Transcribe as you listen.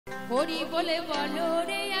হরি বলে বলো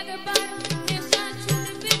রে একবার নেশা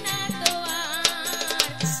ছুটবে না তো আর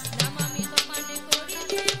নামামি তো মানে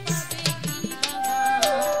করিলে পাবে কি বাবা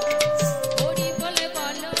হরি বলে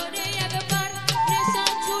বলো রে একবার নেশা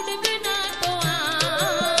ছুটবে না তো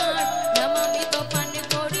আর নামামি তো মানে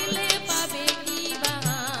করিলে পাবে কি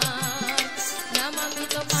বাবা নামামি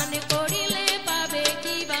তো মানে করিলে পাবে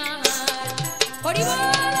কি বাবা হরি বল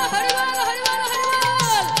হরি বল হরি বল হরি বল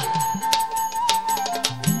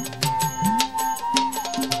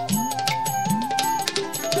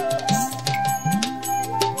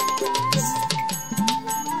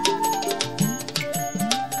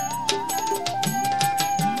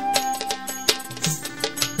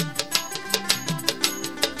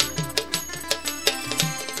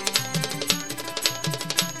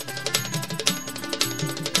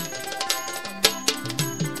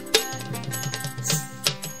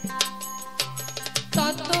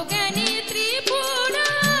তত্ত্বজ্ঞানী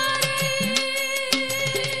ত্রিপুরারি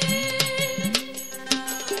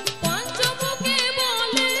পঞ্চমুখে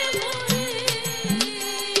বলে হরি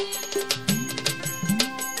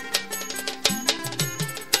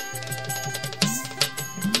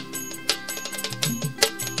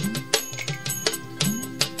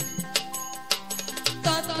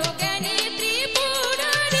তত্ত্বজ্ঞানী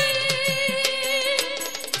ত্রিপুরারি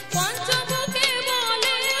পঞ্চমুখে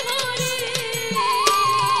বলে হরি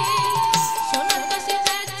সোনার কাছে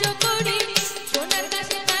কার্য করি সোনার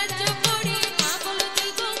কাছে কার্য করি পাগল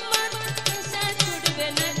দিগম্বর নেশা ছুটবে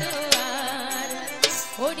না তো আর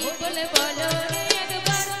হরি বলে বলো রে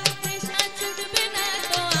একবার নেশা ছুটবে না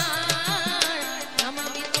তো আর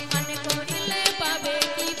নামামি তো মানে করিলে পাবে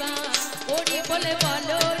কি বা হরি বলে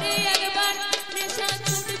বলো রে একবার নেশা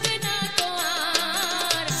ছুটবে না তো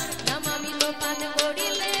আর নামামি তো মানে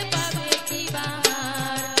করিলে পাবে কি বা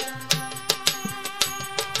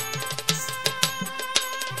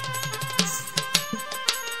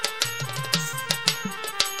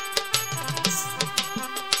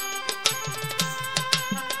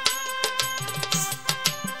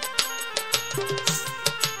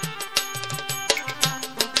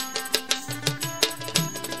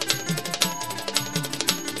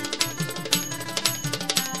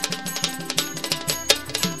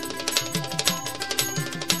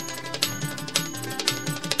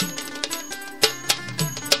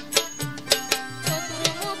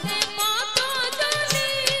চতুর্মুখে কত জনি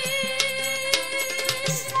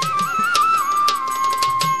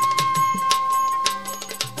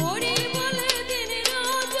হরি বলে দিন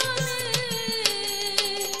রজনী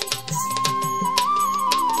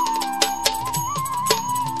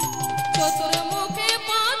চতুর্মুখে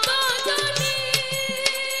কত জনি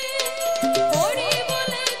হরি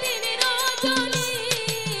বলে দিন রজনী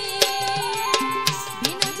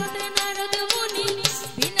বিনা যন্ত্রে নারদ মুনি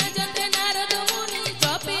বিনা যন্ত্রে নারদ মুনি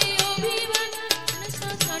জপে অভিমান নেশা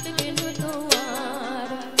ছাড়বে না তো আর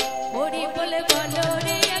হরি বলে বলো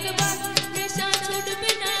রে একবার নেশা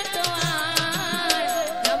ছুটবে না তো আর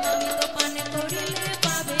নামামি তো পান করিলে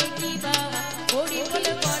পাবে কি বাবা হরি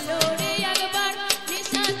বলে বলো রে একবার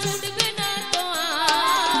নেশা ছুটবে না তো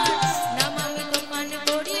আর নামামি তো পান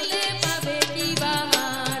করিলে পাবে কি বাবা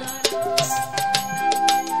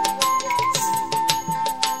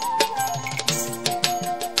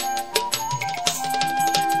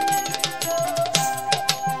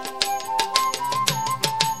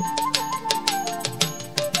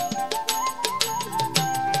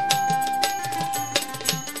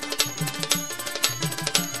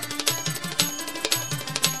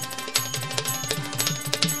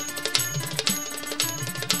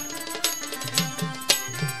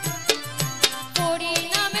হরি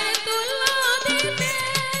নামে তুল্য দিতে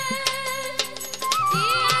কি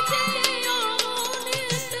আছে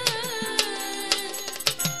অমৃত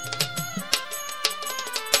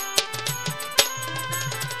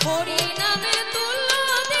হরি নামে তুল্য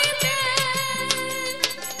দিতে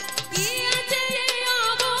কি আছে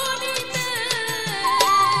অমৃত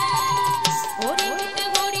হরি হতে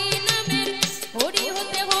হরি নামের হরি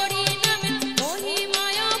হতে হরি নামের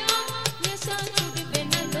মহিমায় অপার নেশা ছুটবে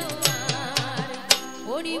না তো আর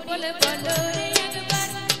হরি বলে বলো রে একবার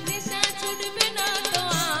নেশা ছুটবে না তো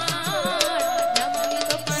আর নামামি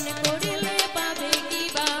তো পান করিলে পাবে কি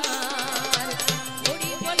বাহার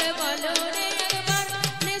হরি বলে বলো রে একবার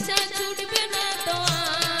নেশা ছুটবে না তো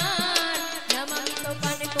আর নামামি তো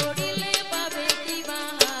পান করিলে পাবে কি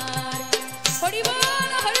বাহার হরি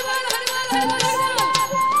বল হরি বল হরি বল হরি বল হরি বল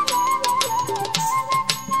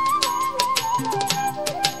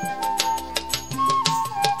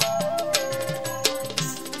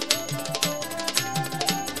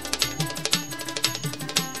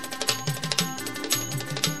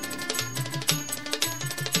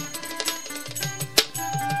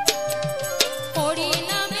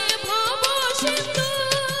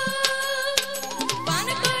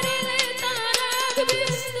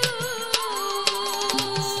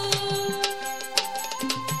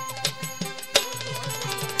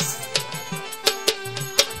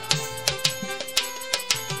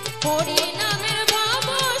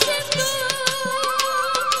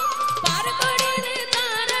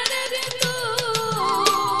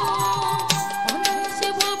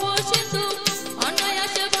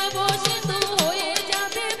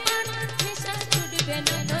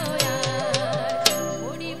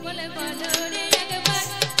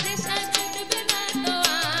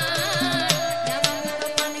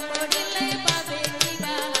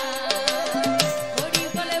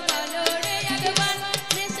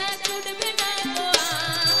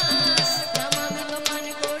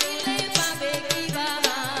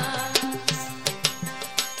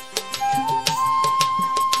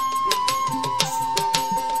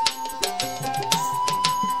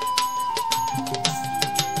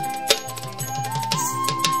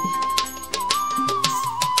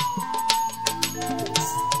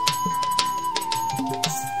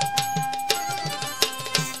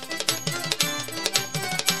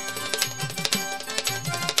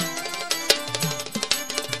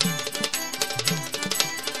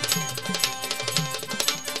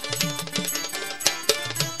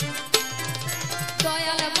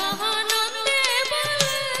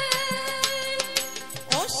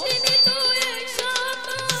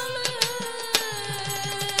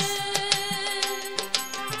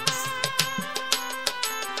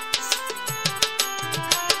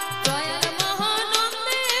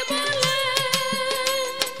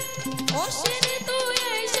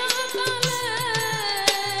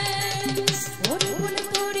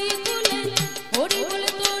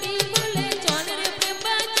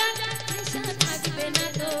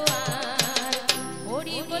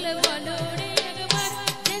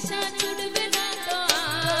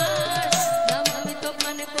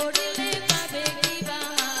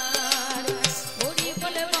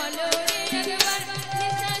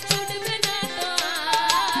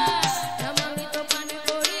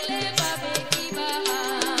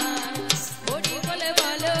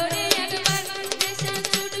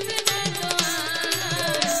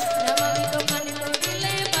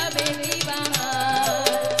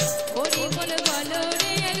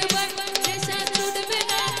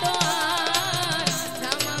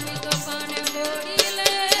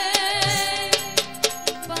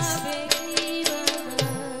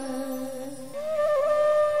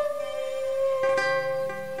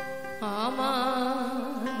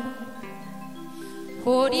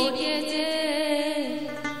হরিকে যে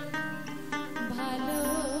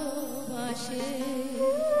ভালোবাসে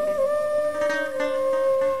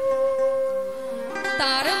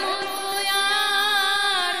তার মতো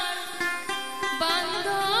আর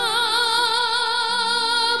বান্ধব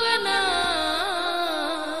না।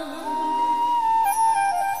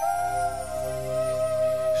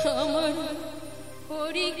 আমার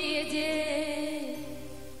হরিকে যে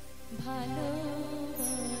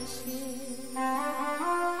ভালোবাসে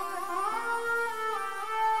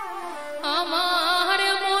আমার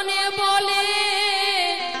মনে বলে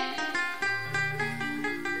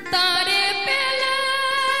তারে পেলে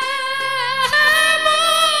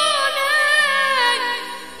মনে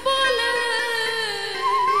বলে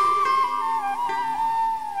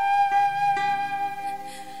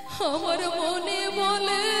আমার মনে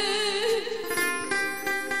বলে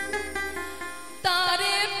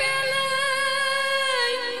তারে পেলে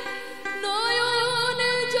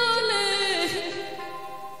নয়নে জলে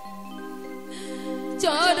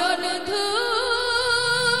চরণ ধু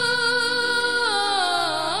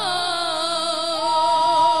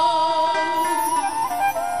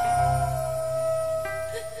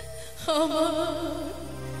আমার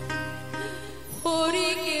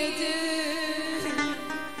হরিকে যে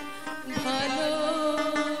ভালোবাসে।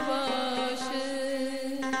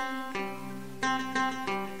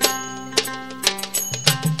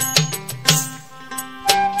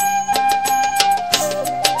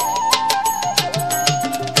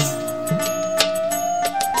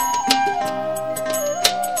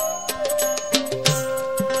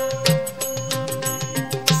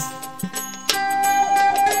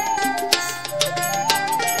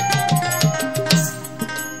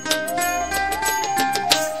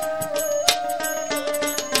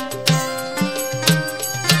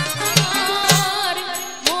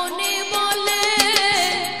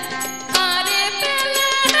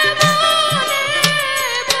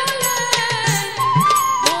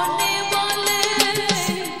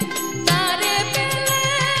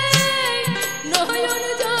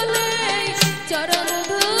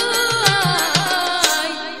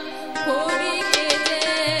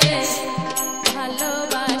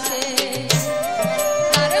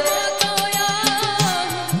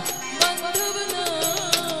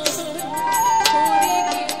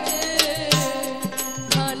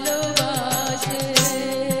 ভালোবাসে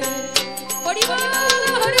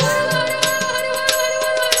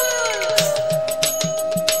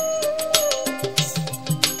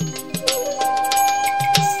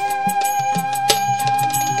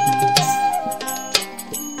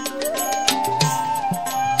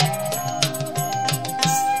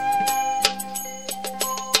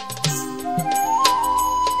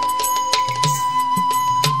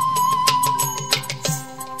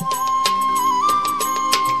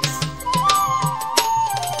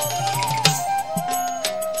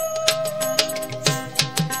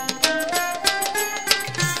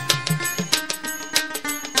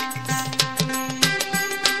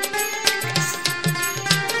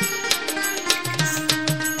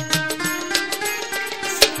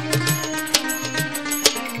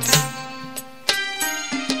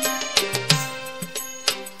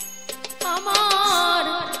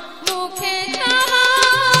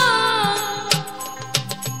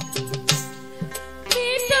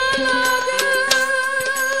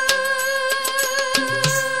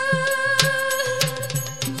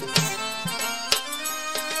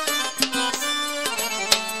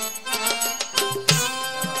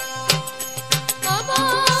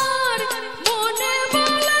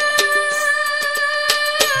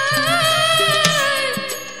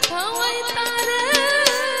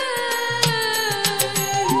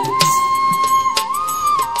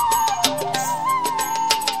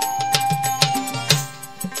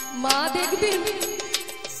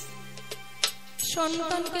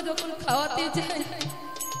খাওয়াতে যাই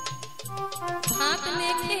ভাত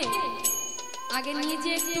মেখে আগে নিজে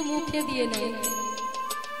একটু মুখে দিয়ে নেয়,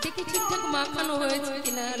 দেখি ঠিকঠাক মাখানো হয়েছে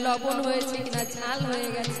কিনা, লবণ হয়েছে কিনা, ঝাল হয়ে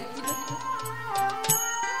গেছে কিনা।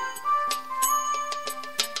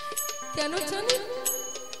 কেন জানেন?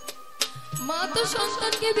 মা তো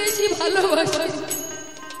সন্তানকে বেশি ভালোবাসে।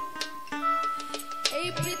 এই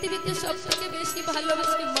পৃথিবীতে সব থেকে বেশি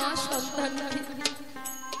ভালোবাসে মা সন্তানকে।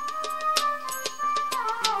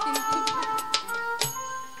 কিন্তু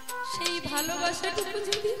সেই ভালোবাসাটুকু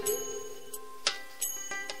যদি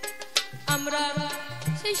আমরা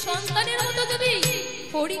সেই সন্তানের মতো যদি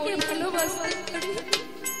হরিকে ভালোবাসতে পারি,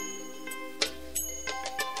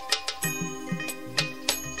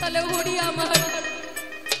 তাহলে হরি আমার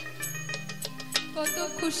কত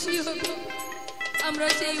খুশি হবে। আমরা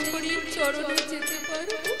সেই হরির চরণে যেতে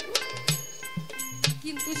পারব,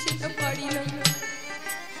 কিন্তু সেটা পারি না।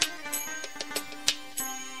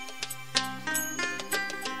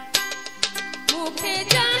 মুখে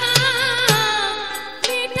যাহা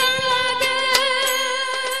মিঠা লাগে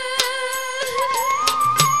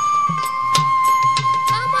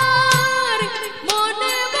আমার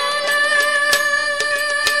মনে বলে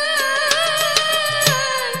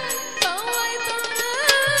তাই তোরে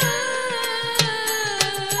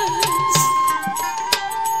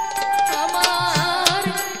আমার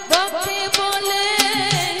বকে বলে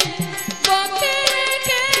বকে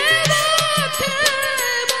কে বকে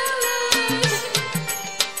বলে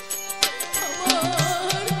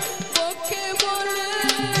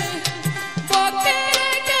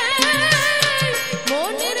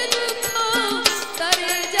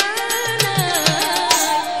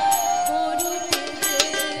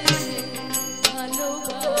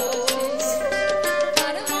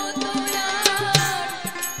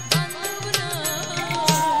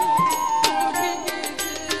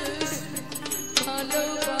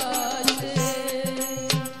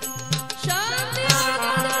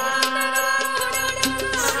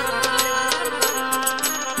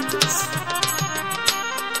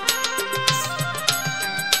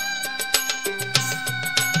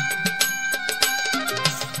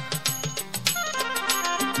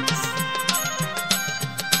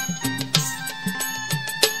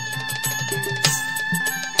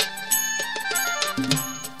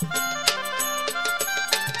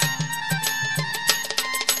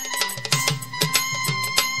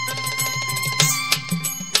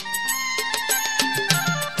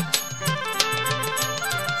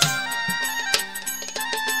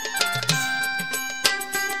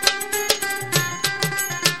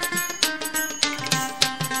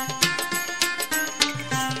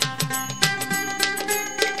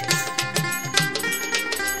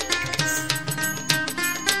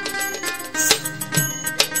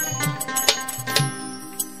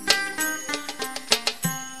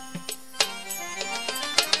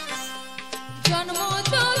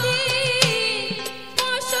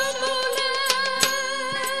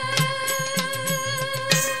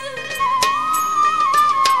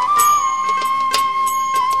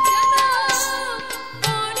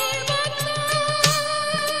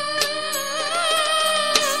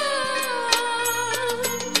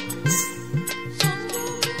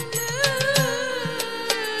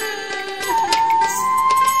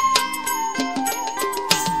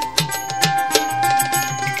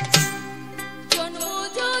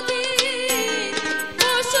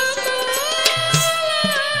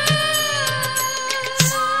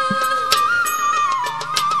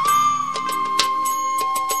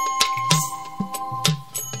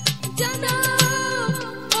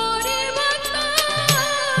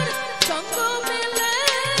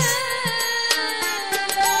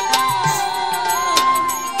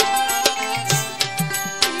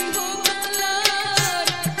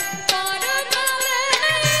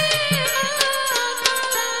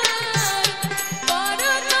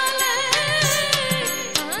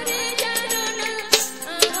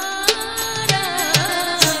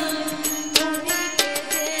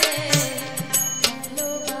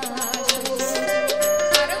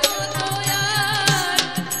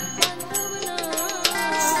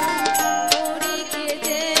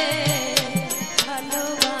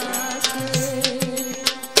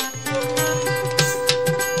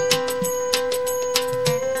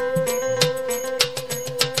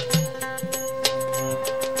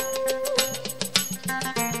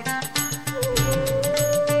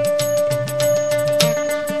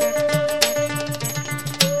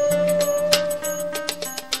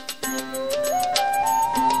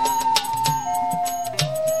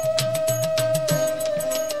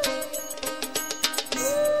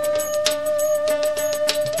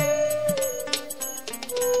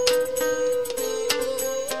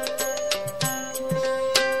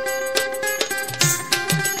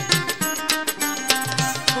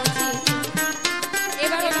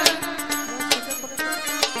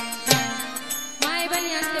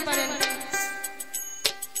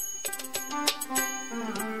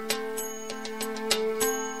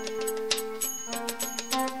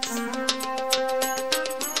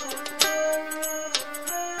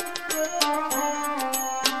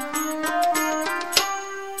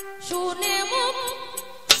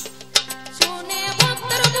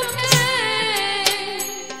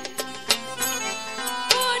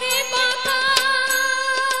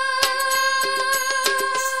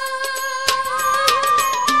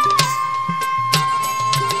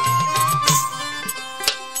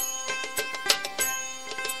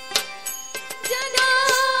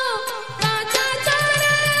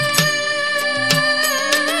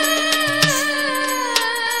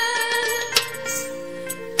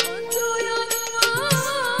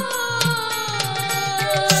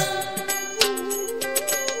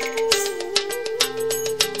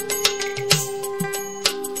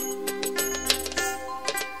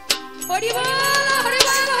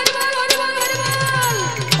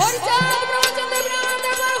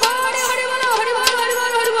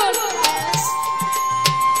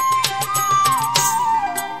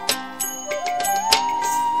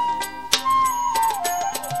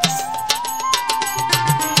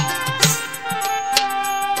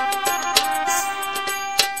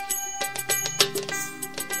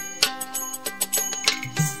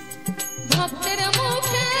ভক্তের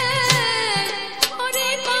মুখে হরি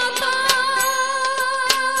কথা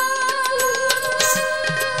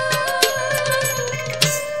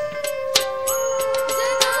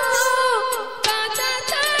যেন কাঁচা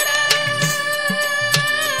ছাড়া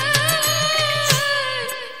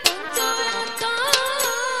পঞ্চরত্ন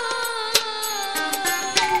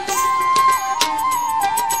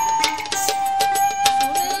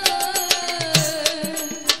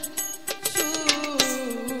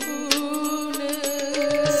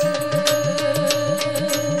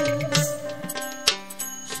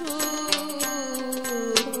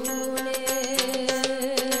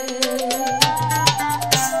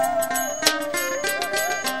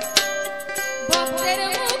ভক্তের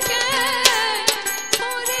মুখে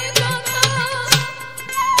হরি কথা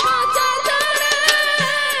কাঁচা ছাড়া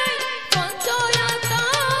পঞ্চরত্ন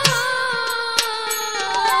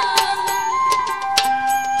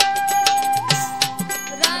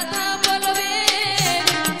রাধা বলবে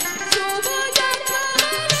শুভ যাত্রা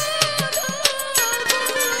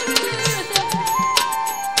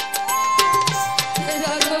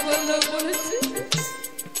রাধা বল্লভ বলেছে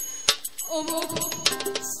ওগো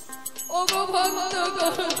ভক্তগণ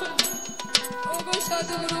ওগো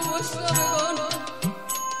সাধুগুরু বৈষ্ণবগণ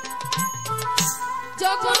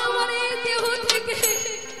যখন আমার এই দেহ থেকে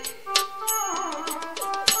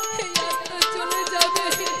এই আত্মা চলে যাবে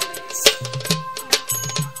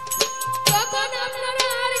তখন আপনারা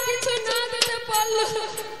আর কিছু না দিতে পারলো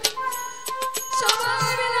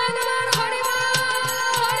সবাই মিলে আমার হরি বল,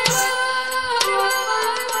 হরি বল,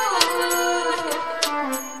 হরি বল,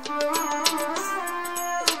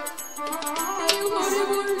 এই হরি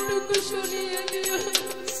বলটুকু শুনিয়ে দিও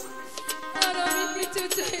আর আমি কিছু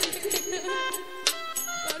চাই না।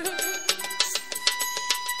 কারণ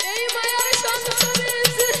এই মায়ার সংসারে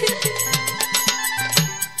এসে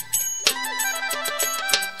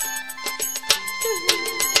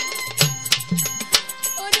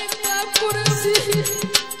অনেক পাপ করেছি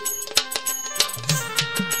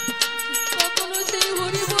কখনো সেই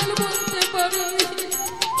হরি বল বলতে পারিনি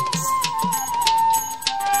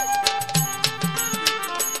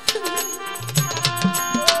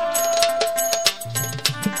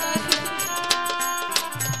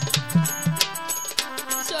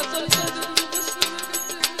সকল সাধুগুরু বৈষ্ণব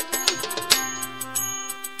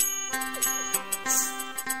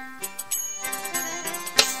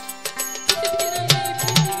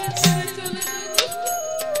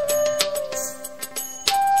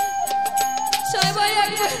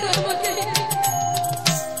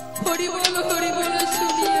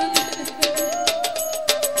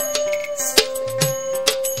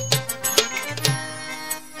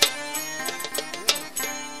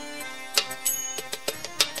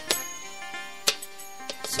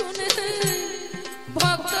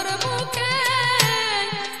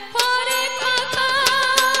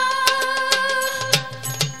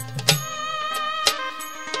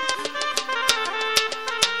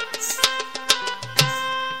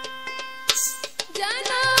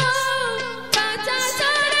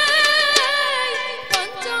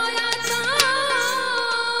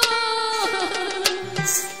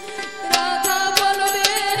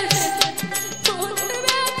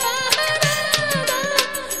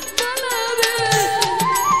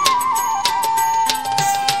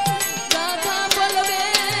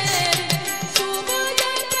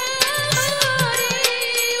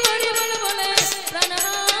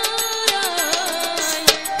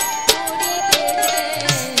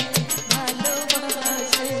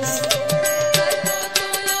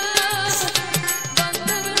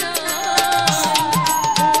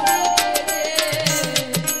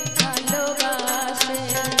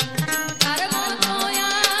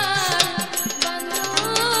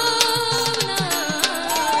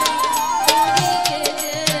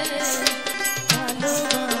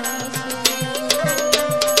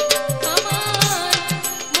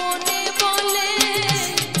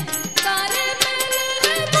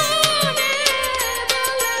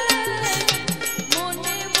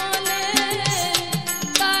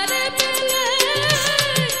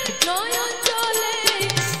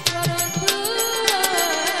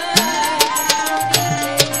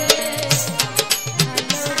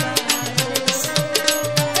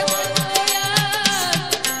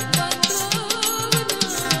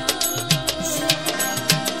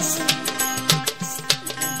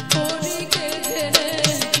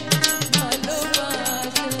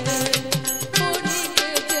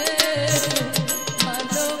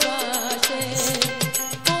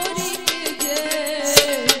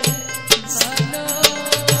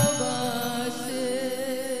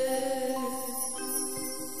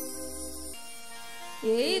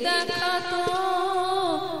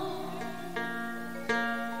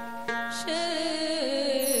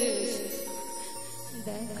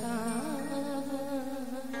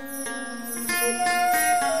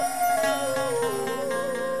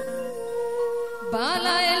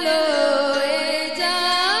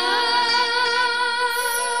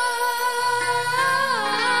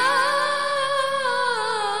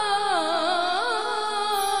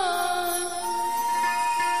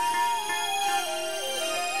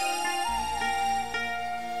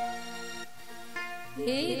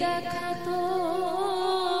এই দেখা তো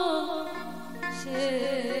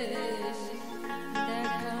শেষ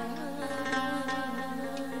দেখা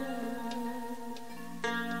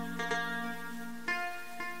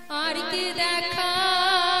আর কি দেখা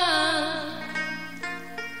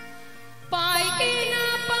পাই কি না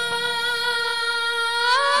পাই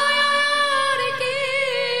আর কি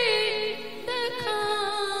দেখা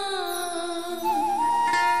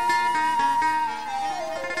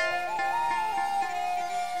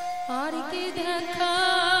আর কি দেখা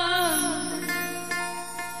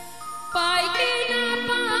পাই কি না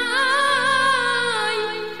পাই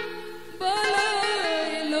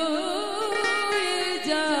বলো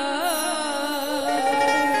যা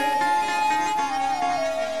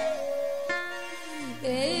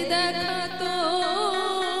এই দেখা তো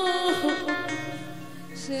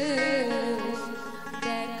শেষ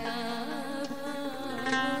দেখা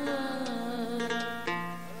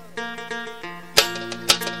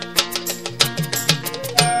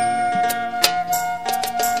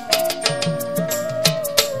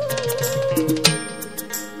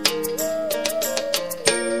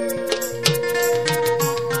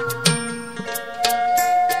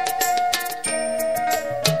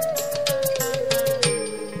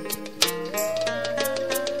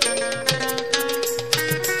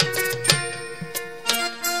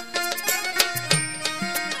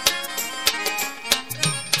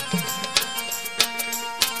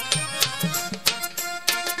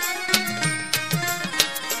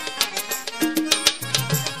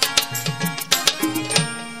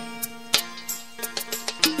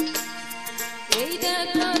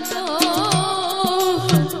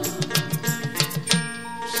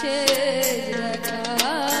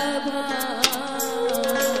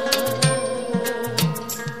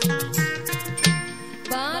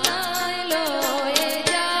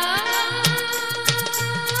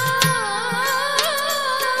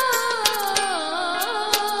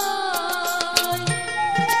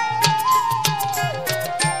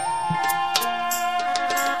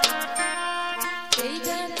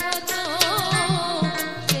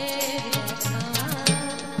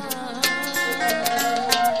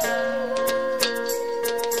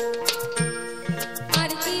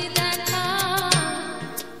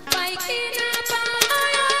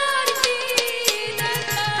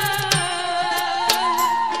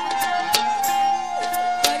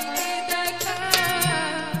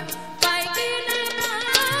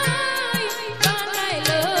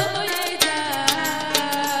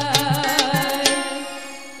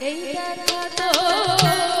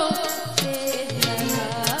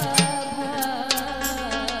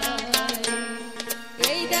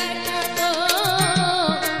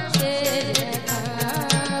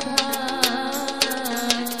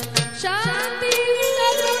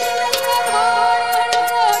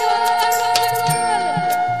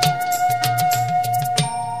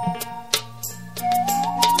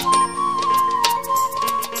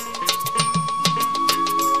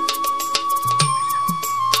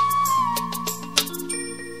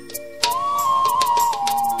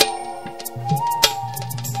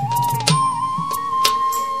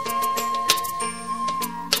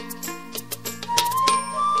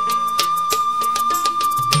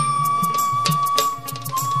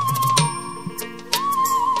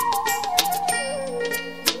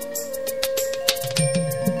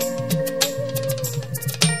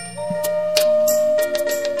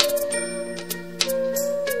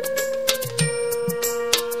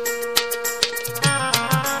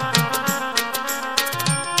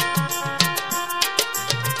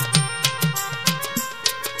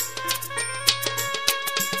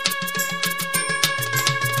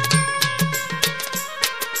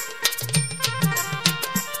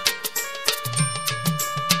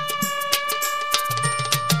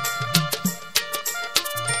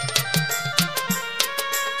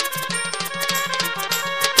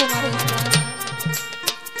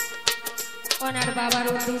ওনার বাবার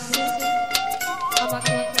উদ্দেশ্যে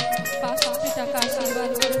আমাকে 500 টাকা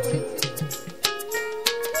আশীর্বাদ করেছে।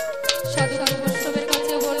 সাধুবাবু বৈষ্ণবের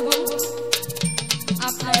কাছে বলবো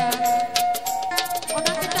আপনারা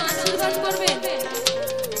ওনাকে তো আশীর্বাদ করবেন,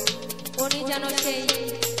 উনি যেন সেই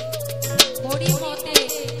হরি মতে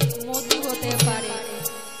মতি হতে পারে।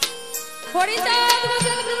 হরিচাঁদ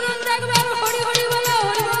বসন্ত বৃন্দাবন একবার হরি হরি বলো,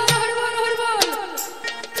 হরি বল হরি বল হরি বল।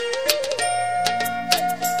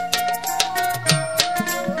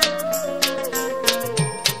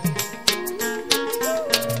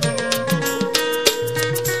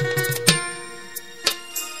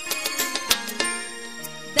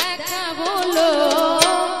 দেখা বলো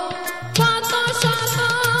কত শত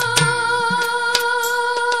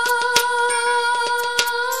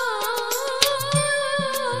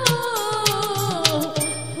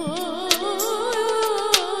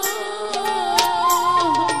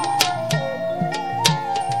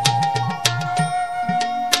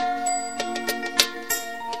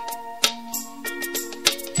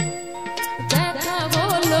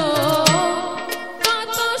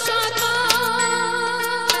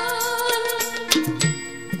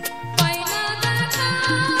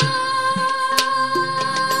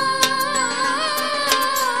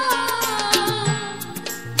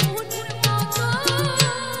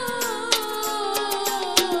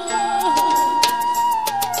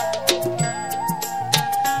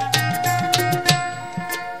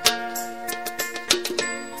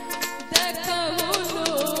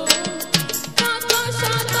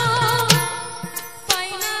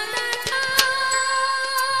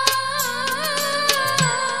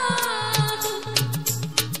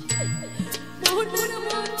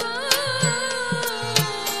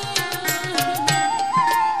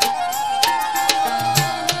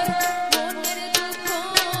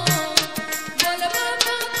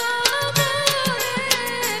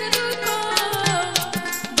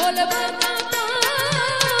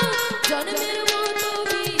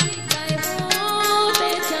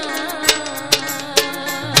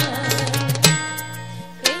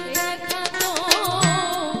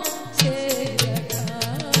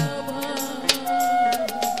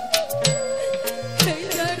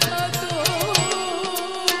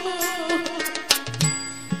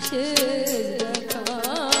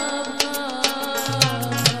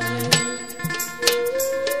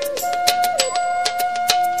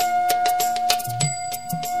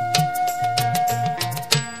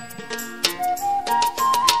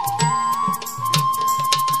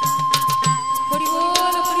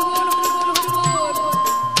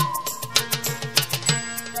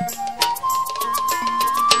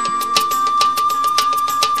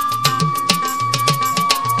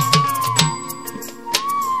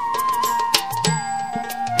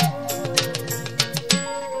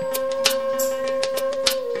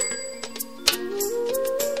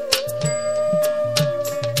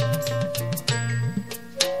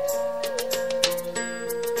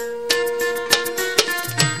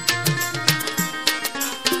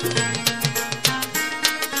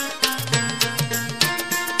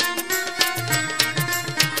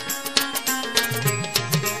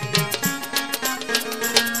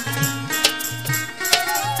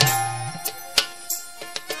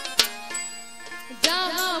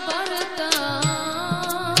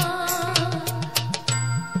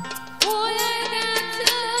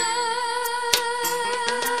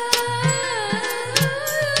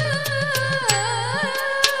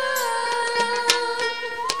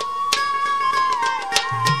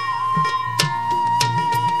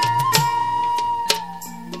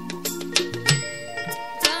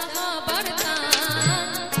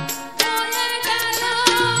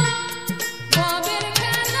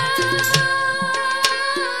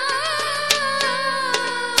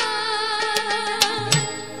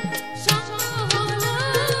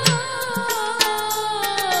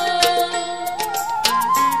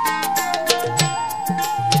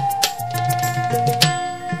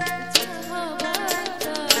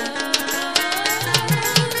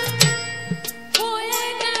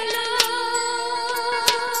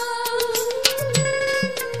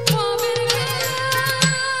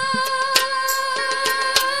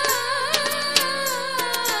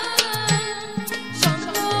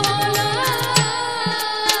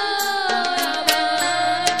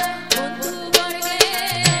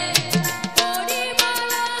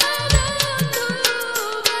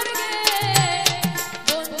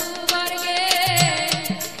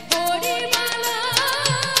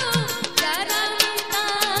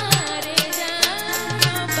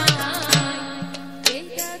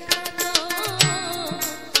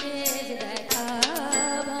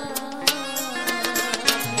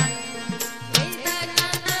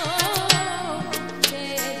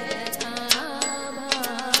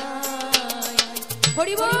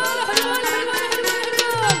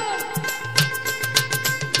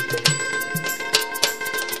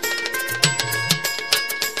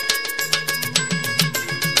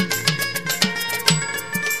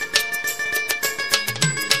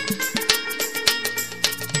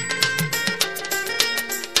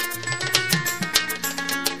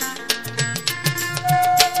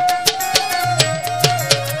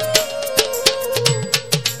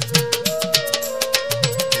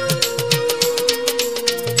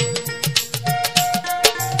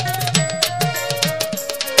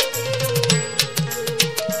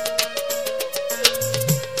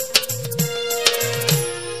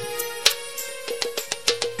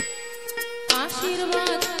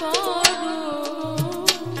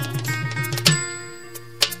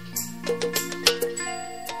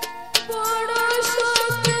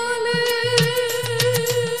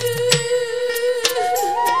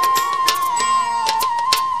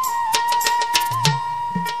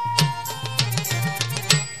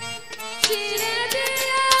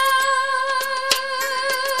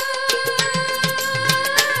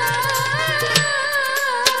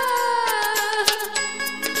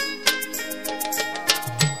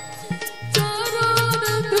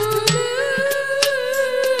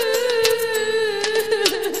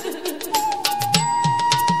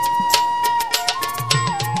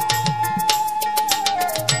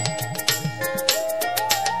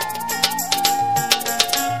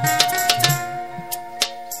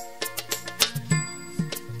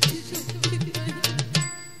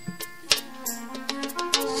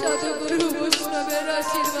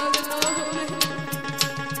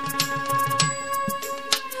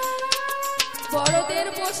বড়দের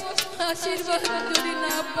আশীর্বাদ যদি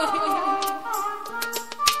না পাই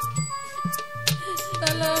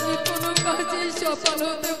তাহলে আমি কোনো কাজে সফল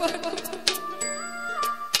হতে পারবো।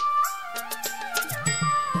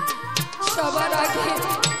 সবার আগে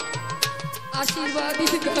আশীর্বাদই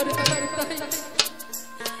দরকার, তাই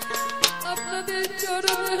আপনাদের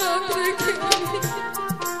চরণে হাত রেখে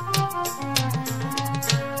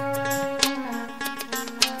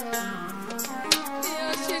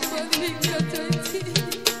আশীর্বাদ ভিক্ষা চাইছি।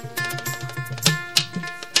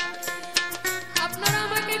 আপনারা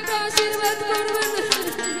আমাকে একটু আশীর্বাদ করবেন।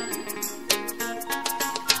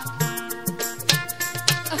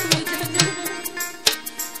 আমি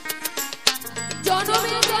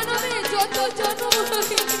জনমে জনমে যত জন্ম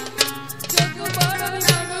যতবার আমি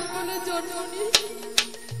মানব বলে জন্ম নিই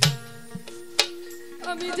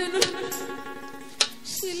আমি যেন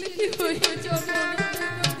শিল্পী হয়ে জন্ম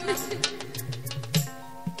নিই।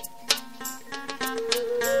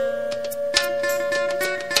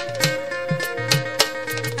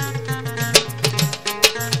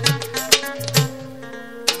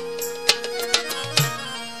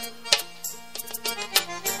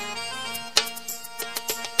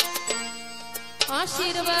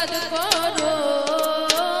 আশীর্বাদ করো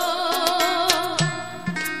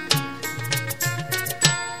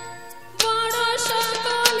বড়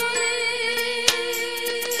সকলে,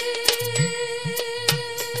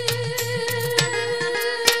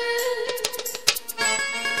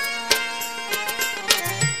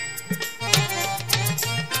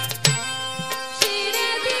 শিরে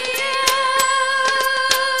দিয়ে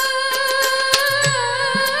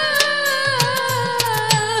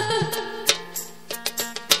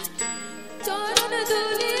চরণ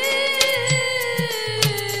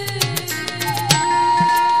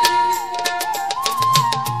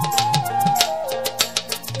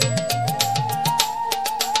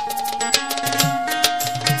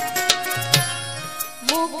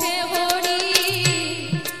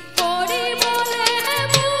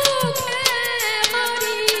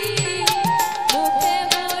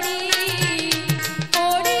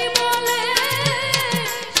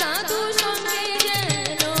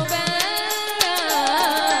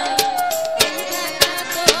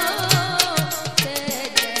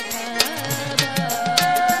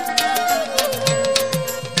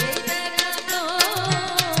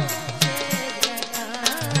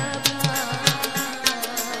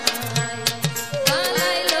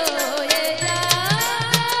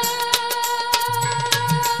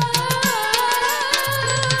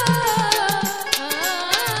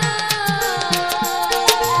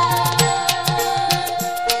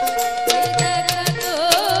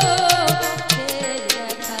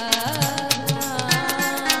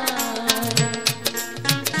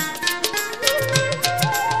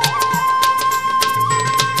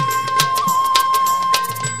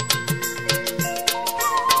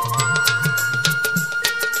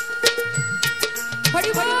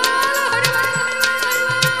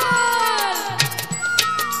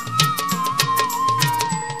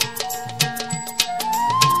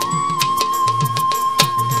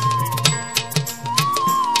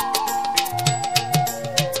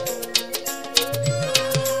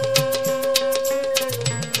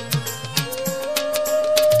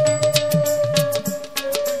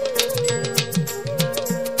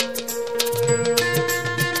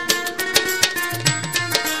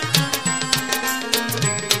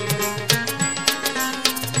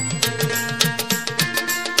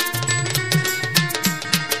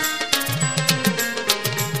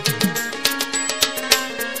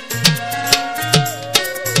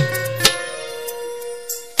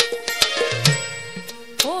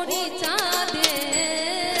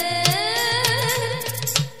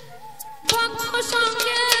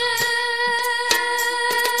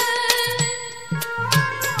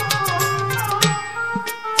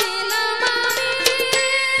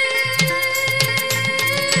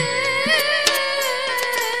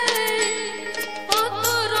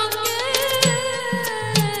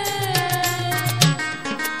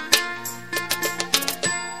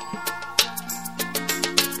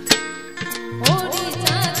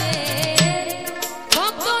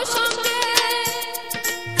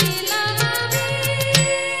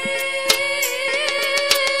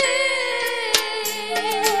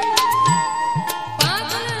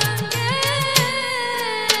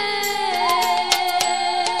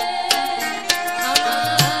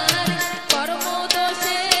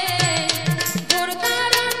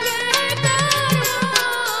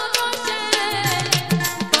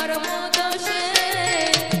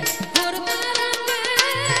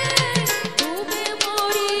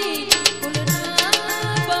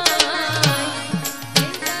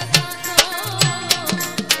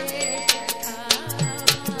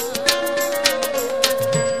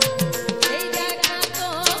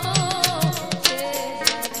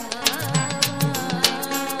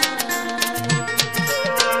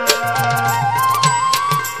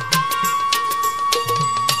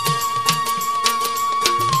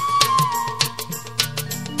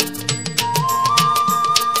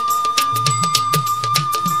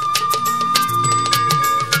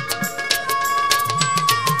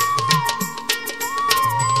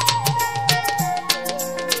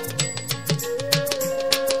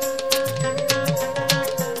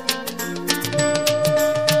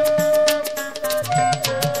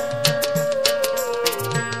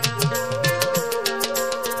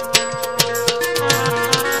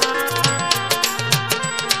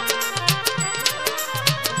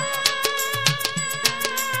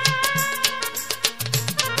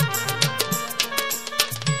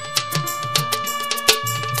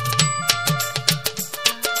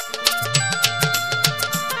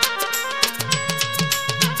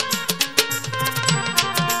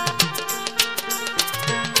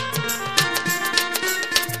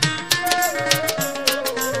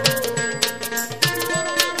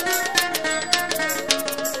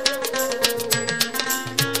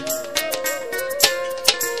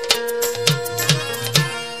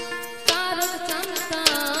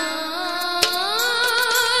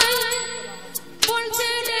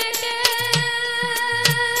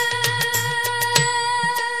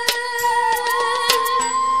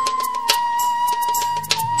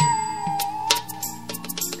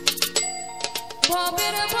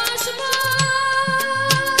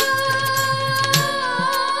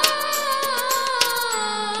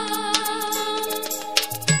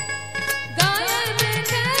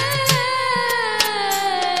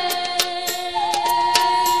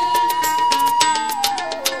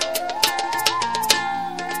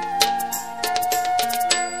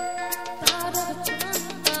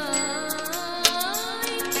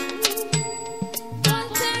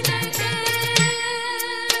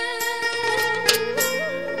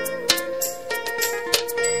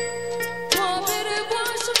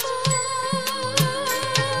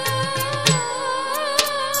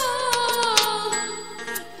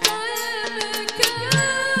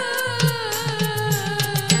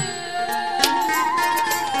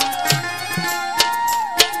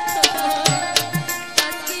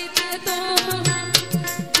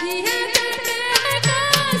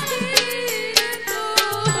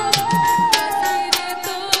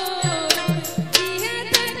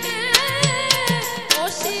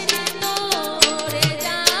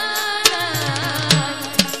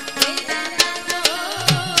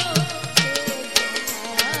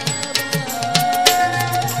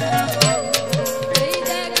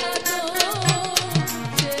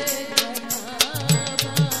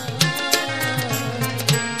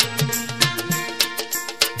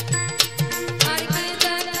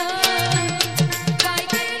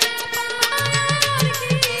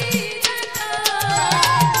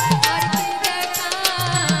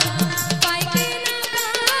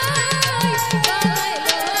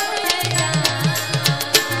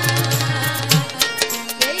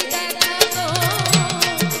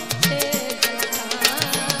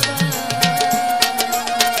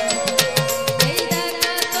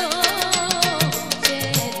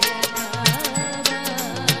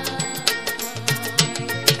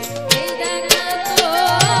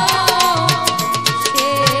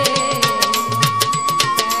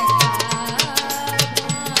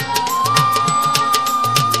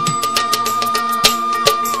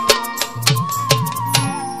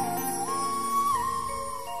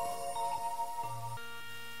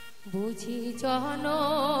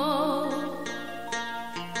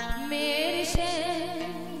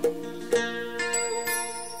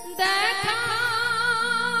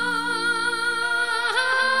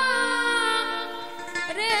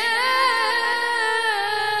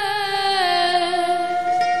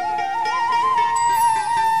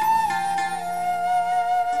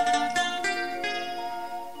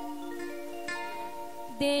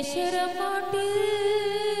দেশের মাটি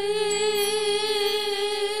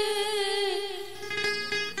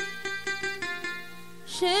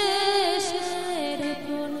শেষের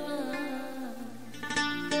প্রণাম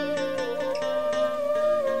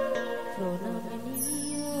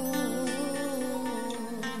নিও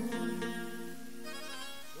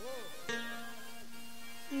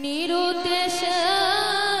নিরুদ্দেশে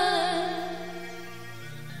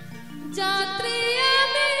যাত্রী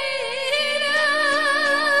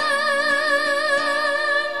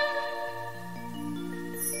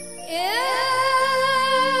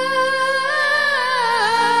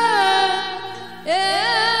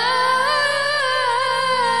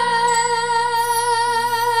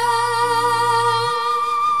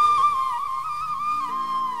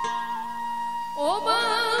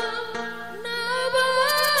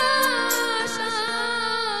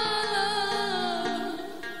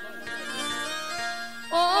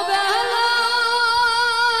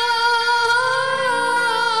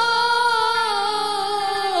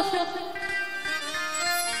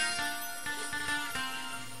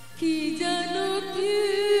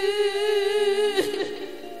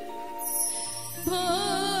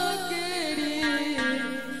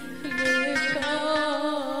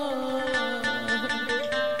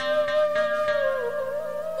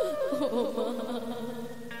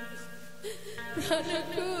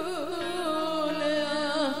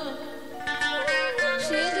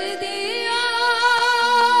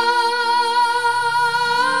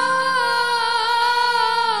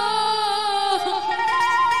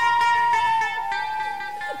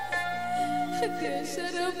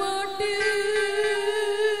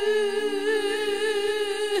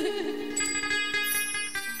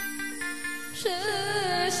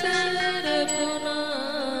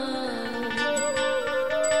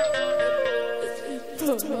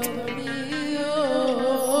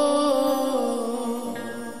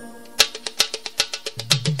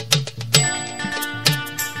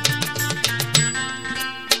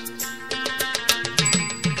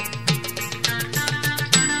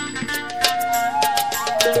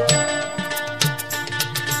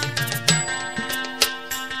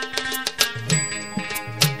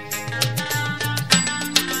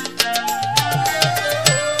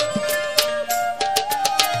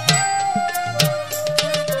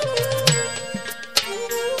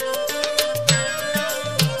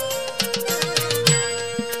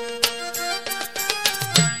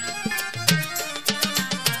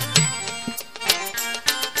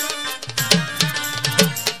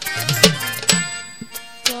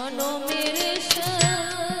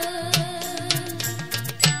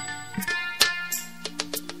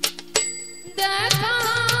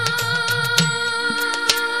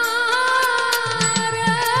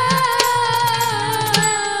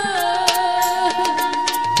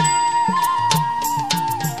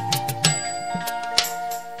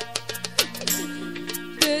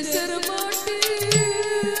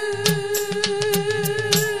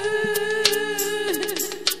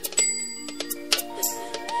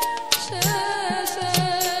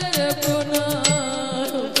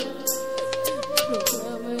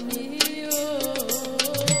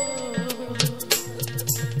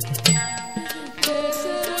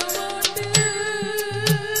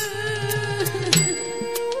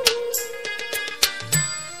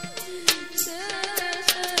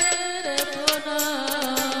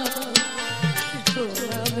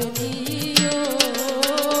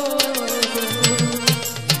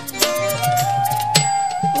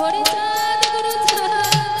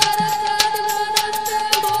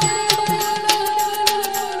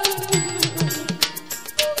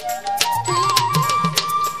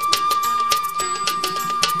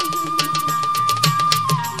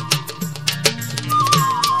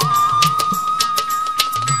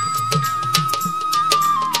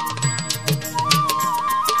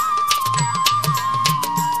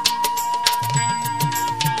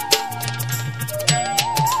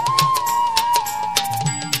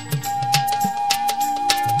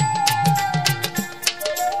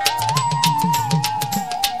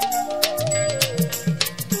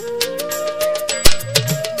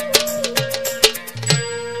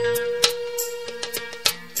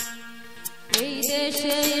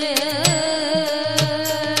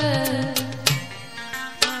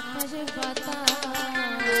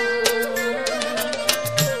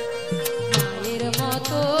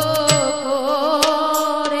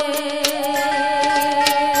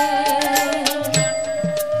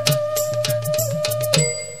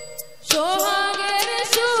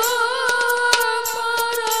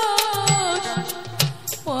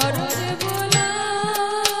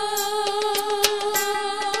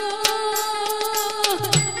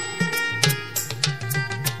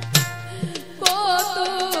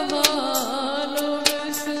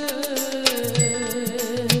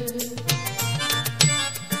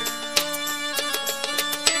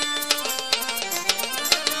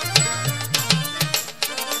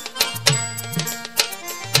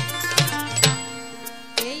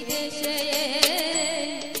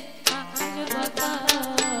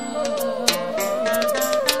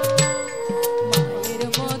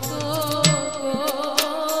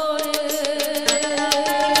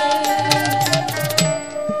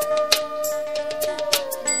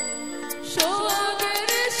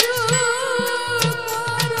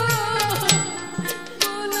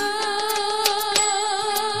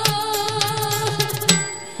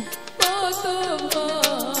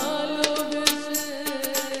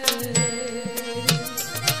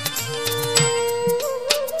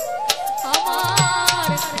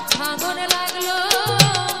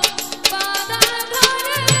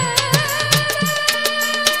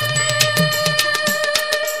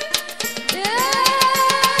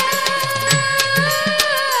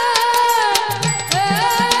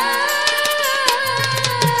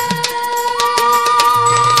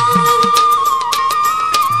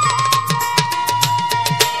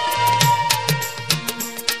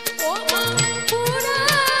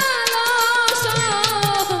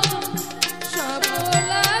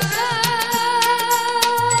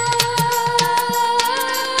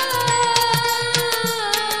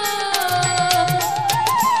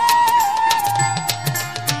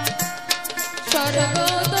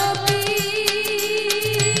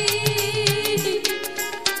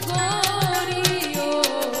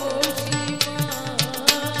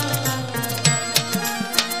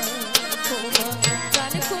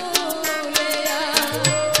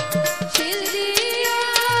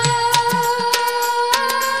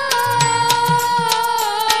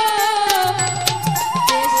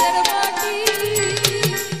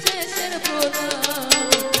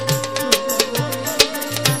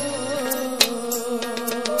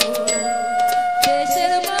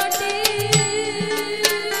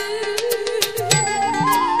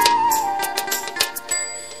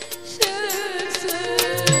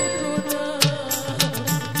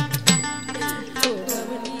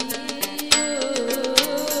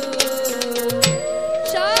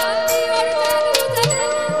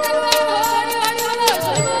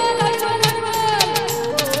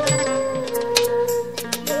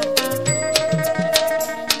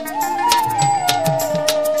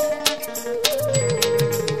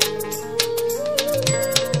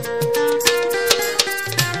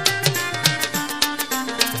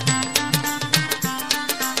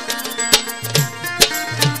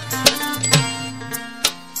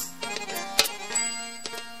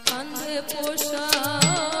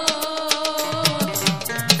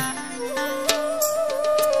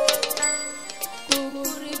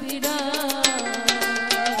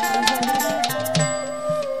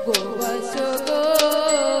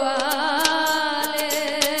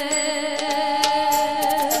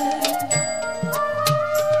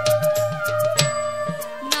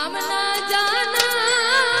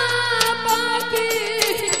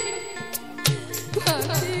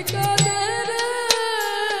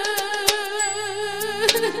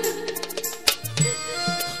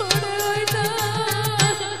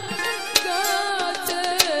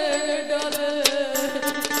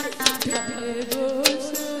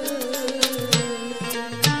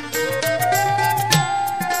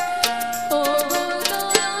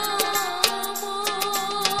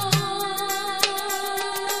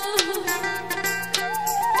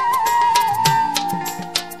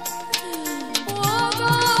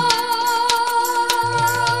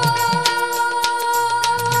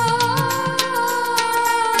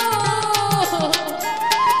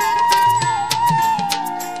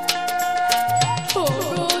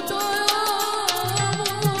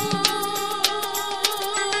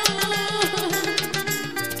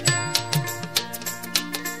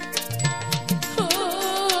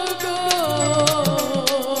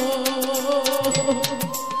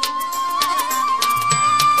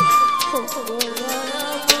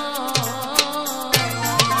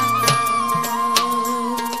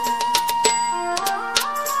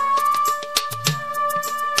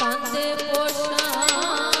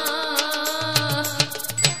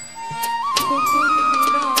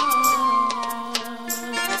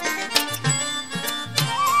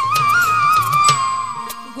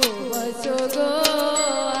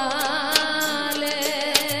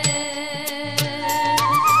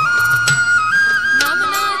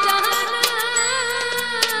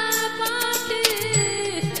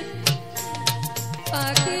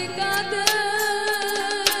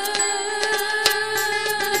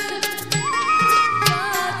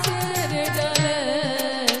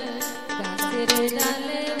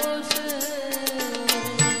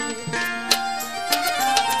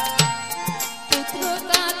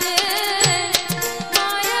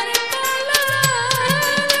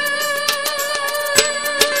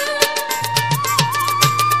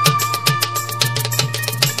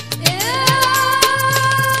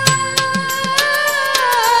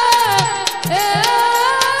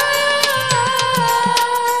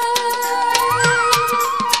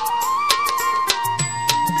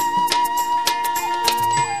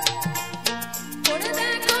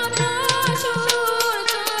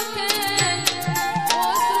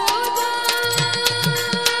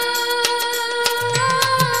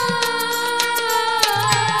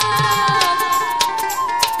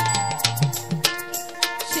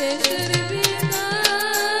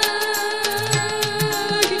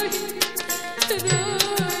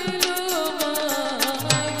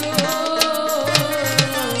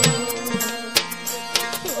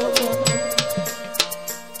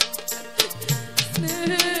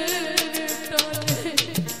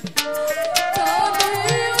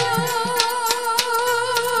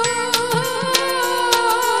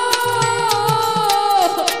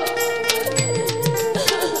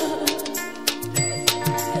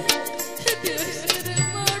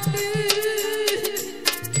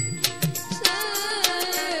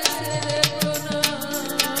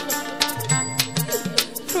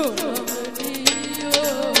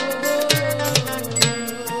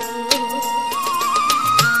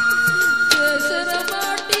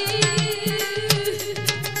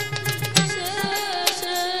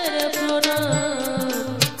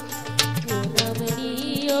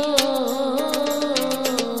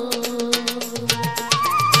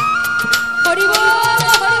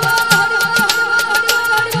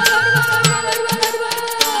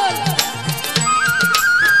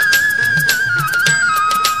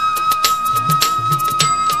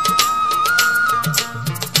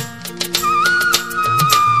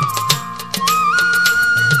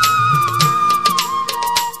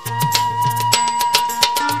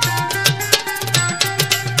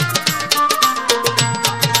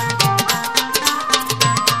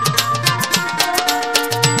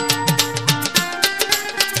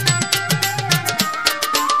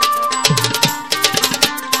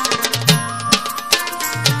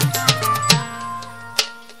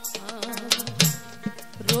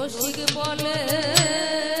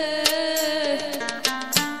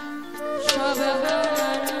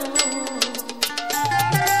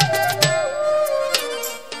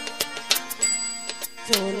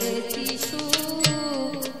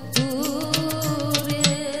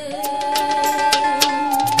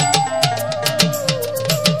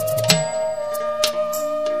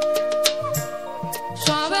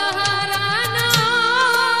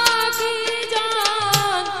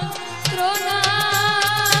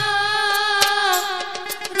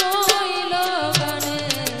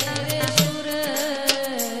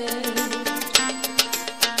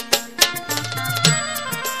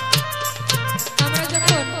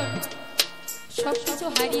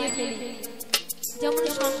হারিয়ে ফেলি। যেমন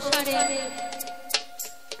সংসারে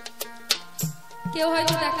কেউ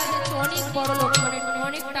হয়তো দেখা যাচ্ছে অনেক বড় লোক, মানে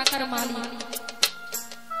অনেক টাকার মালিক,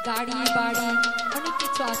 গাড়ি বাড়ি অনেক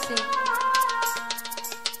কিছু আছে,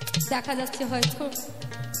 দেখা যাচ্ছে হয়তো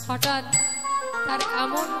হঠাৎ তার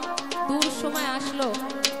এমন দূর সময় আসলো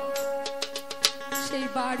সেই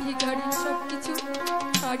বাড়ি গাড়ি সবকিছু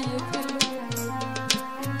হারিয়ে ফেলল।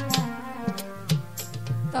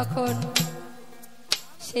 তখন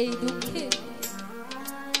সেই দুঃখে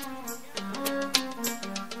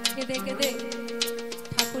কেঁদে কেঁদে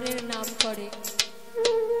ঠাকুরের নাম করে।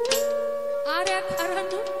 আর এক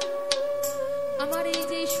হারানো আমার এই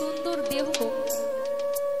যে সুন্দর দেহ,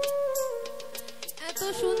 এত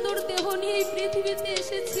সুন্দর দেহ নিয়ে এই পৃথিবীতে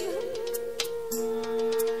এসেছিলাম,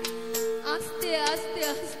 আস্তে আস্তে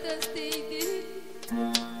আস্তে আস্তে এই দেহ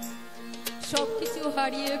সবকিছু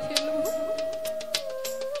হারিয়ে ফেলব।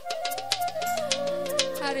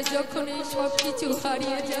 আর যখন এই সবকিছু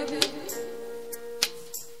হারিয়ে যাবে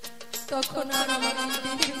তখন আর আমার এই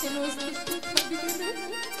দেহের কোনো অস্তিত্ব থাকবে না।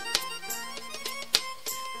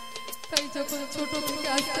 তাই যখন ছোট থেকে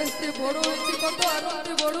আস্তে আস্তে বড় হয়েছে, কত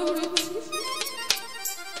আনন্দে বড় হয়েছে,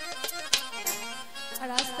 আর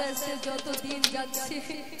আস্তে আস্তে যত দিন যাচ্ছে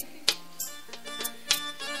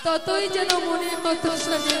ততই যেন মনে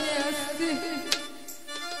হতাশা নেমে আসছে।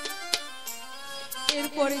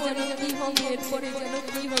 এরপরে যেন কি হবে, এরপরে যেন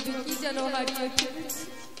কি হবে, কি যেন হারিয়ে ফেলেছি,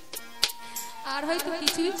 আর হয়তো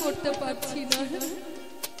কিছুই করতে পারছি না।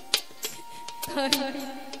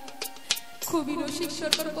 খুবই রসিক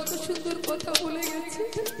সরকার কত সুন্দর কথা বলে গেছে।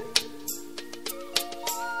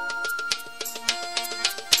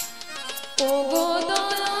 ও গো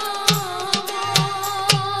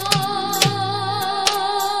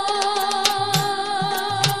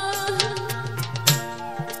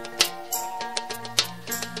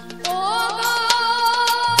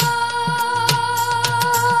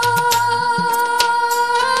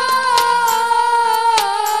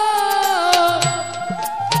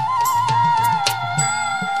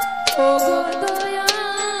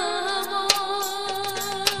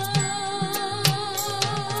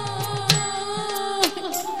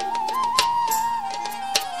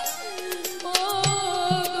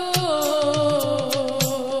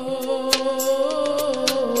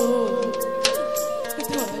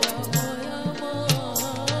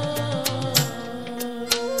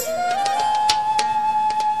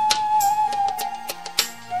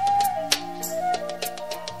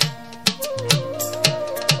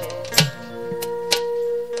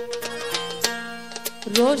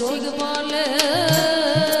রসিক বলে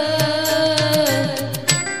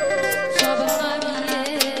সব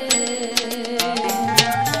হারিয়ে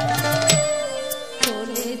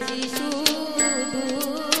চলেছি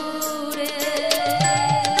সুদূরে,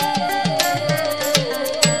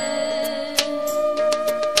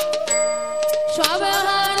 সব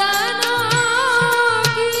হারানো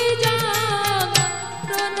কি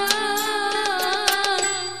যন্ত্রণা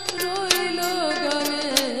রইল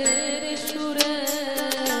গানের সুরে।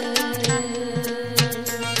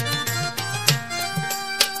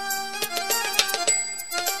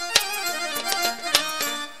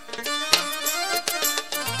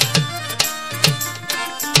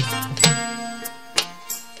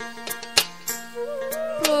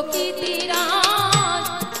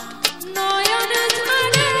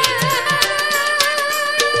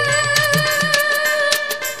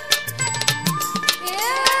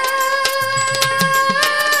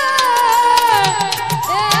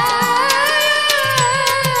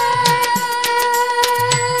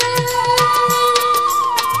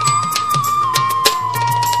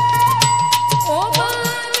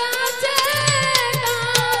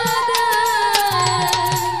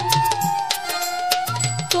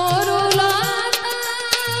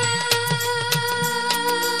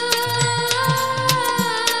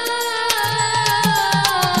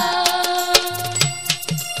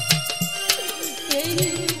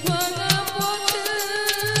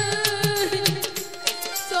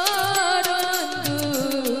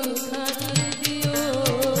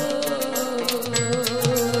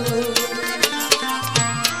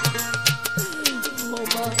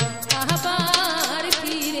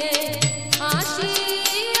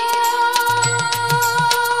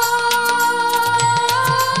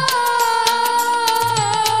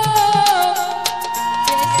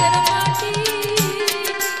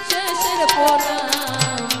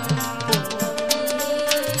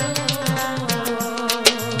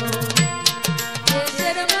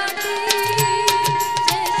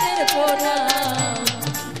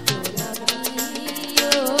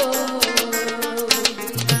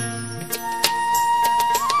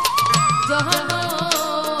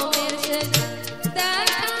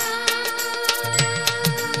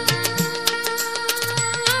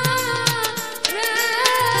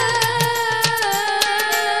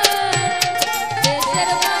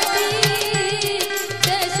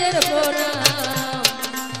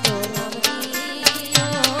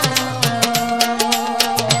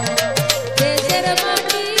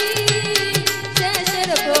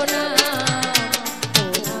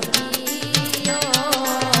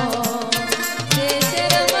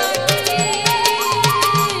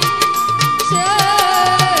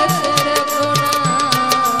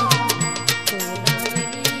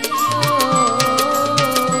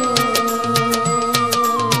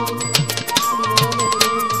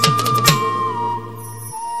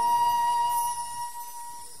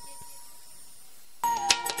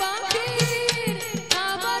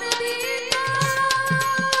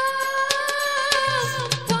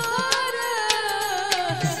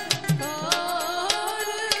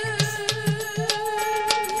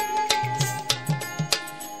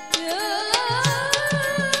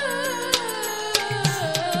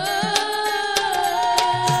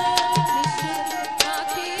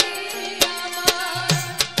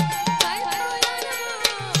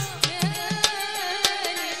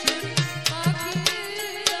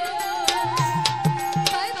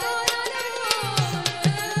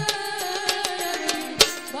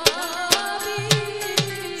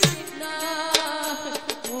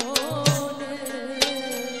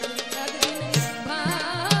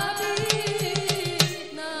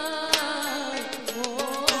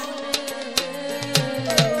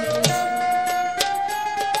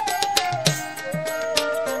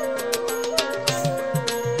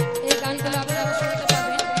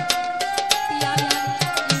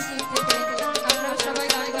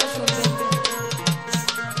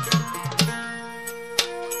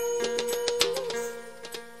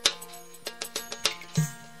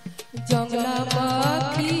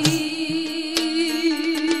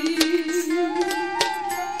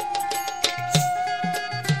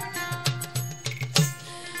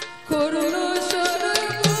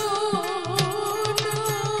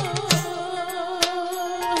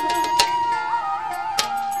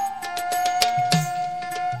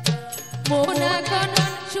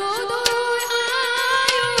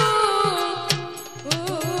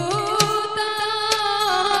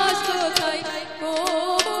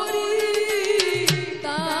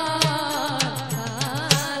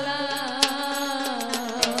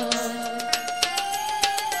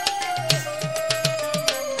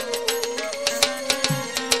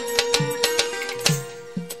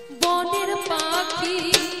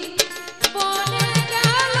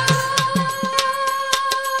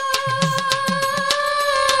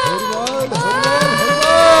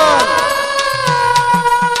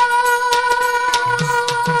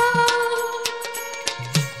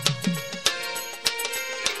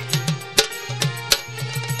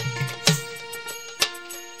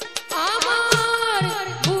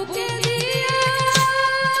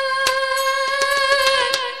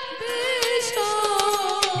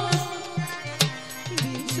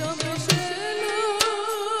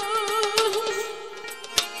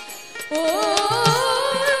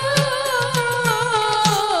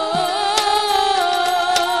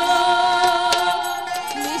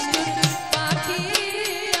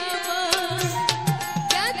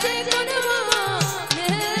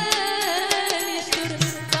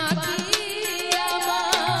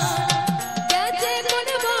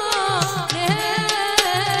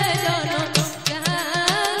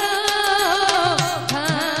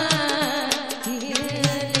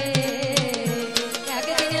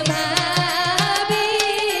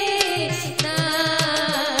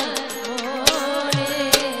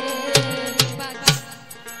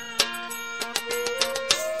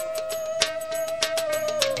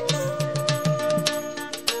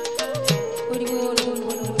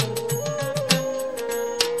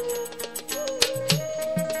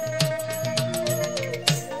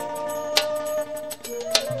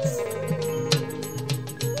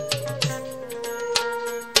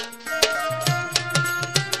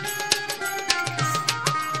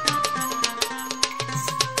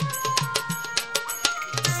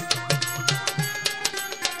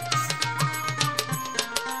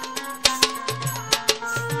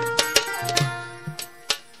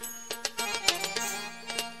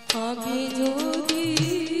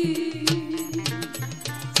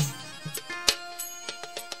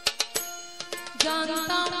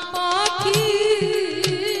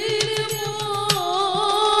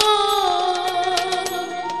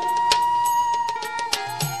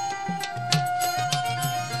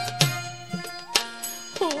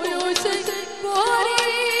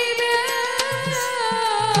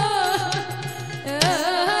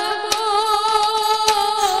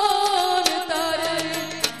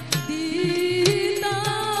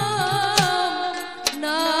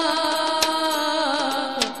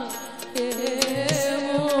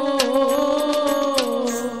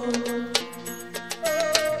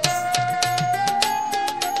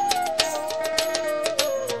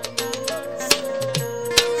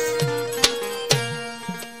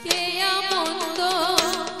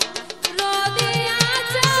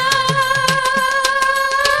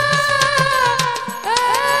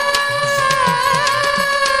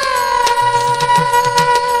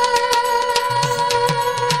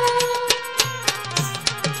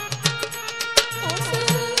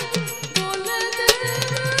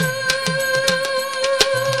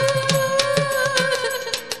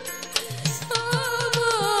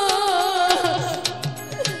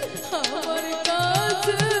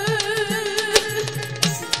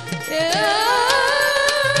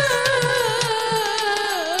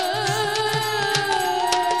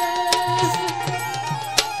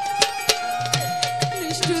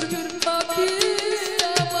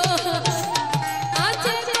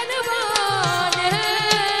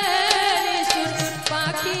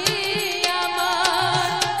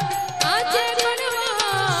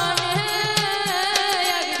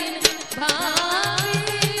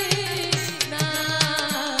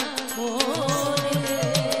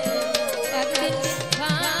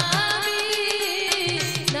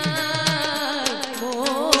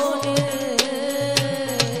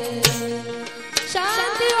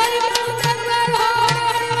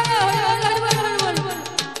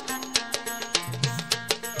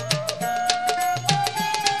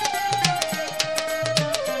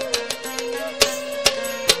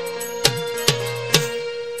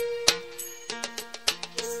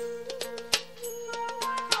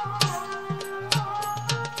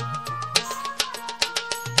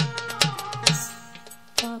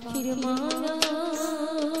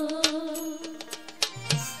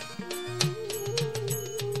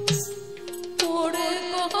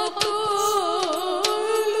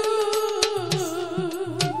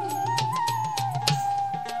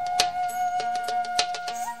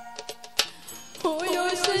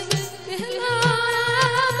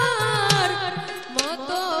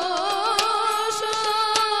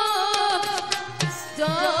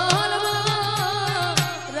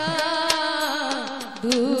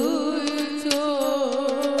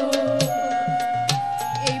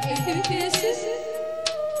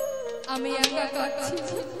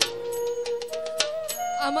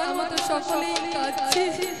 আমার মতো সকলেই কাঁদছে,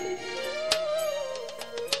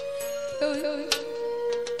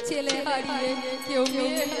 ছেলে হারিয়ে, কেউ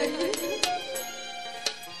মেয়ে হারিয়ে,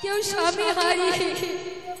 কেউ স্বামী হারিয়ে,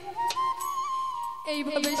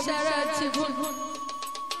 এইভাবে সারা জীবন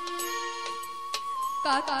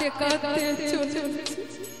কাঁদতে কাঁদতে চলে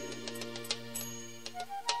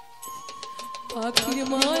পাখির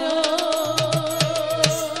মায়া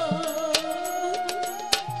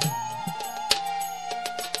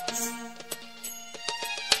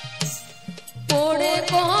পড়ে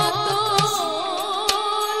কত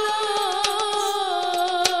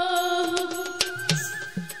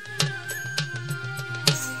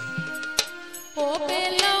ও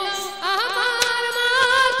পেল আমার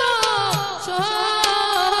মতো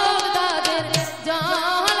সোহদাদের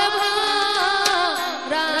জল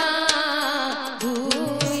ভরা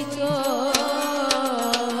দুই চোখ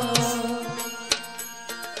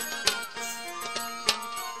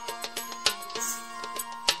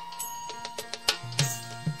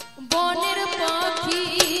বনের পাখি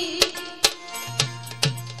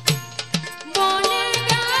বনে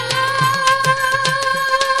গেল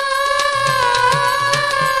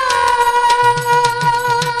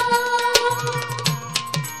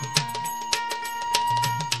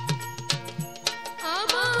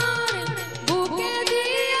আমার বুকে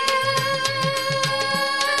দিয়ে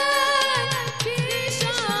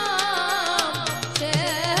বিষম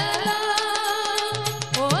ছেলা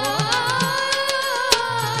ও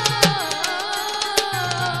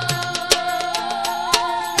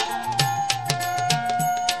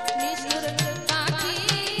নিষ্ঠুর পাখি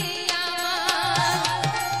আমার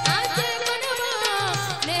আছে কোন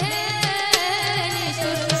মনে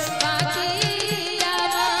নিষ্ঠুর পাখি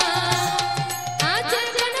আমার আছে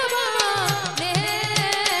কোন মনে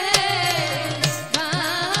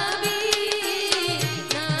ভাবি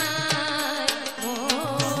নাই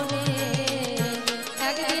মনে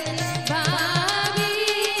একদিন ভাবি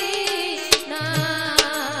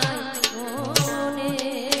নাই মনে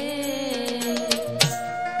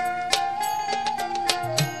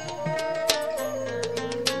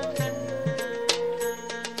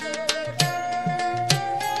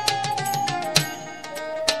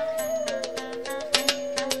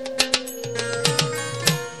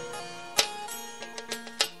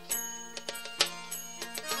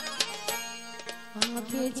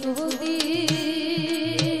আগে যদি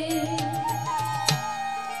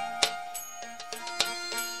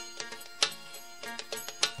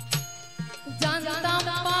জানতাম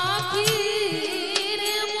পাখির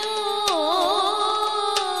মন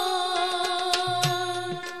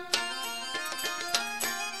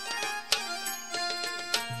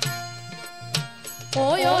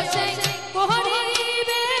ওই সেই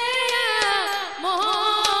করিবে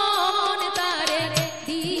মন তারে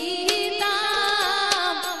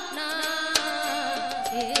দিতাম না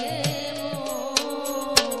এ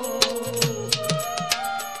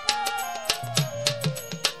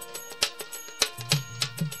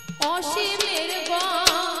অসীমের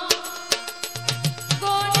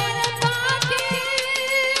গনের পাখি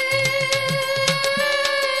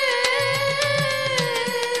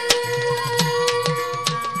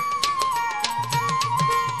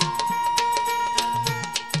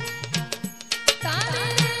তারে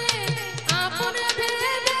আপন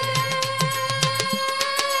ভেবে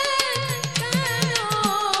কেন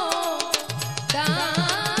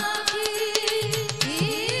ডাকি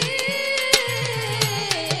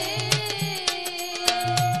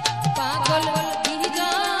পাগল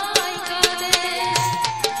বিজয় কাঁদে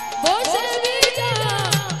বসে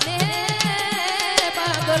বিজনে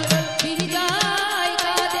পাগল বিজয়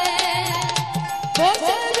কাঁদে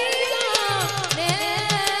বসে বিজনে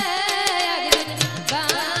একদিন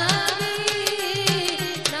গাবি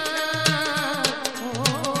না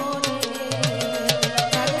মনে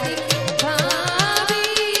একদিন ভাবি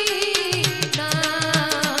না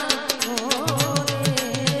মনে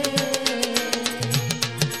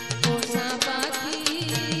ও সাপা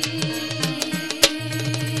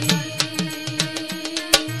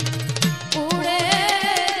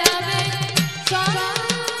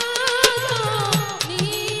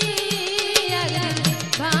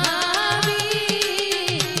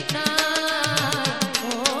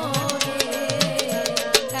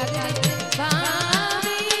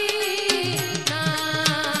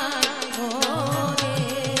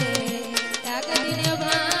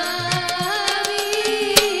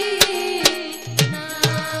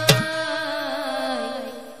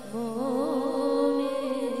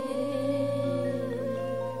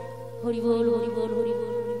হরি বল হরি বল হরি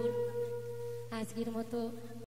বল হরি বল। আজকের মতো